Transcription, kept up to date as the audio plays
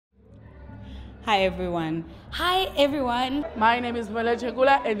Hi everyone. Hi everyone. My name is Mela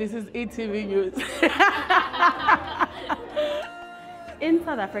Chegula and this is ETV News. In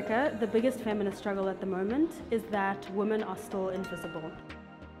South Africa, the biggest feminist struggle at the moment is that women are still invisible.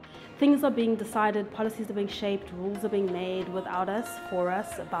 Things are being decided, policies are being shaped, rules are being made without us, for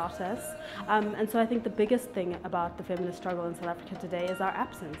us, about us. And so I think the biggest thing about the feminist struggle in South Africa today is our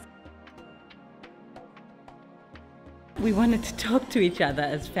absence. We wanted to talk to each other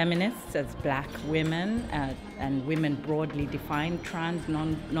as feminists, as black women, and women broadly defined, trans,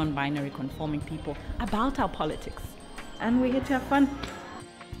 non-binary conforming people, about our politics. And we're here to have fun.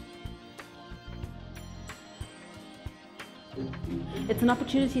 It's an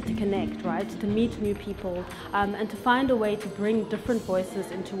opportunity to connect, right? To meet new people and to find a way to bring different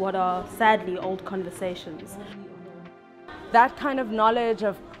voices into what are sadly old conversations. That kind of knowledge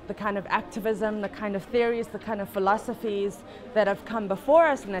of the kind of activism, the kind of theories, the kind of philosophies that have come before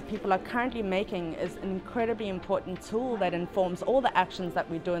us and that people are currently making is an incredibly important tool that informs all the actions that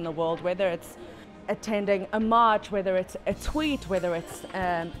we do in the world, whether it's attending a march, whether it's a tweet, whether it's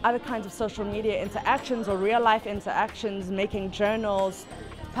other kinds of social media interactions or real life interactions, making journals,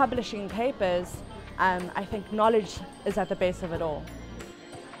 publishing papers. I think knowledge is at the base of it all.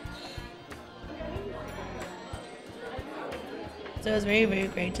 So it was very, very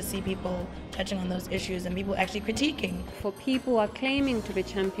great to see people touching on those issues and people actually critiquing. For people who are claiming to be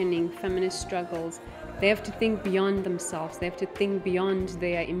championing feminist struggles, they have to think beyond themselves. They have to think beyond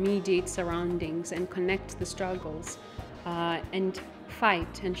their immediate surroundings and connect the struggles and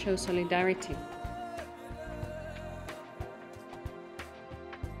fight and show solidarity.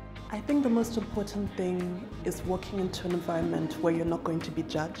 I think the most important thing is walking into an environment where you're not going to be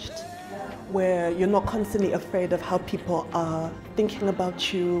judged, where you're not constantly afraid of how people are thinking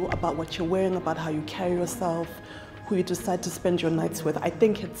about you, about what you're wearing, about how you carry yourself, who you decide to spend your nights with. I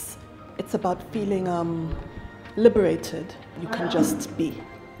think it's about feeling liberated. You can just be.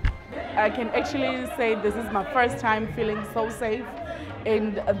 I can actually say this is my first time feeling so safe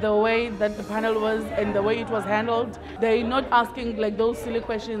in the way that the panel was and the way it was handled. They're not asking like those silly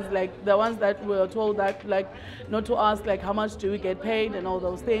questions like the ones that we were told that like not to ask like how much do we get paid and all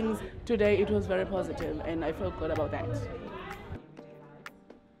those things. Today it was very positive and I feel good about that.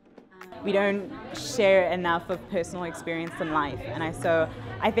 We don't share enough of personal experience in life, and so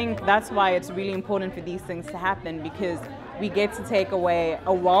I think that's why it's really important for these things to happen, because we get to take away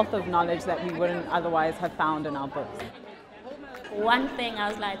a wealth of knowledge that we wouldn't otherwise have found in our books. One thing I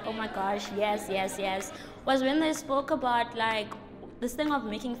was like, oh my gosh, yes, was when they spoke about like this thing of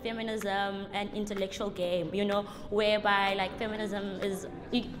making feminism an intellectual game, you know, whereby like feminism is,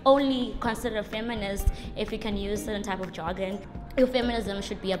 you only consider a feminist if you can use certain type of jargon. Your feminism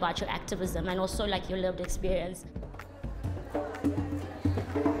should be about your activism and also like your lived experience.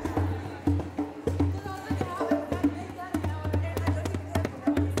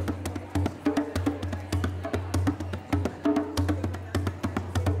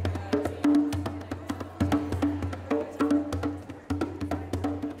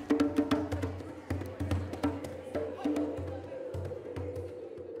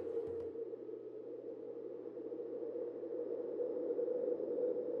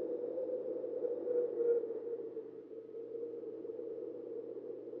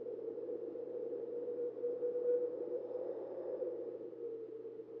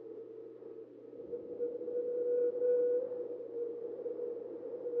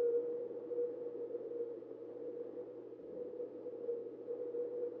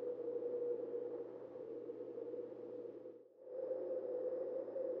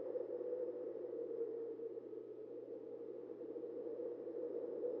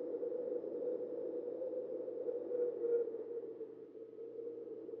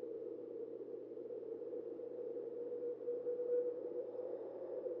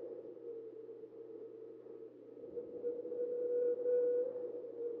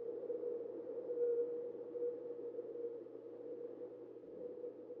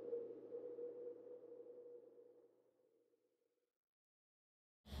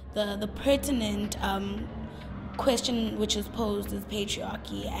 The pertinent question which is posed is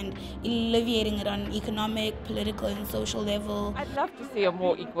patriarchy and alleviating it on an economic, political and social level. I'd love to see a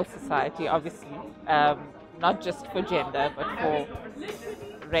more equal society, obviously, not just for gender but for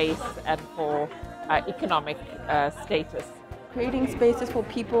race and for economic status. Creating spaces for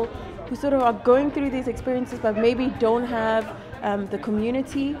people who sort of are going through these experiences but maybe don't have the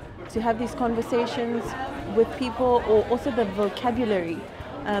community to have these conversations with people, or also the vocabulary.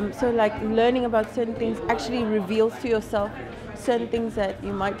 So like learning about certain things actually reveals to yourself certain things that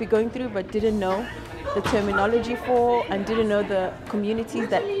you might be going through but didn't know. the terminology for and didn't know the communities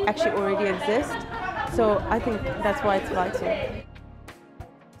that actually already exist. So I think that's why it's vital.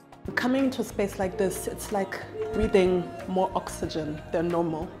 Coming into a space like this, it's like breathing more oxygen than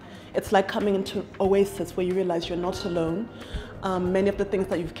normal. It's like coming into an oasis where you realize you're not alone. Many of the things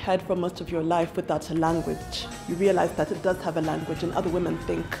that you've cared for most of your life without a language, you realize that it does have a language and other women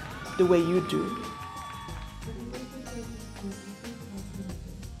think the way you do.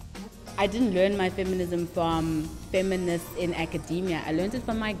 I didn't learn my feminism from feminists in academia. I learned it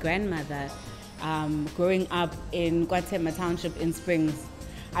from my grandmother growing up in Guatemala Township in Springs.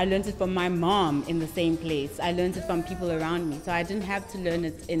 I learned it from my mom in the same place. I learned it from people around me. So I didn't have to learn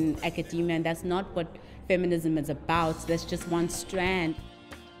it in academia, and that's not what feminism is about. That's just one strand.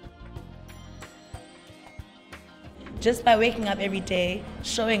 Just by waking up every day,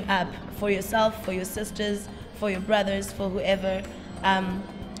 showing up for yourself, for your sisters, for your brothers, for whoever,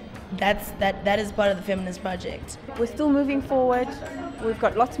 that is part of the Feminist Project. We're still moving forward. We've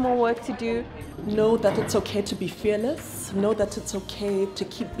got lots more work to do. Know that it's okay to be fearless. Know that it's okay to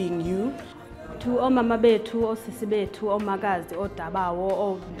keep being you. To omama bethu, osisi bethu, omakazi,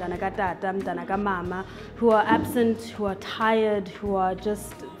 odabawo, omntanakatata, mntanakamama, who are absent, who are tired, who are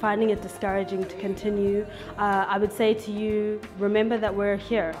just finding it discouraging to continue, I would say to you, remember that we're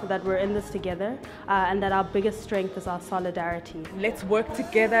here, that we're in this together, and that our biggest strength is our solidarity. Let's work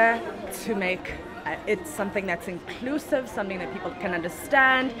together to make it something that's inclusive, something that people can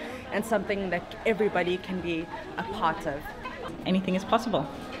understand, and something that everybody can be a part of. Anything is possible.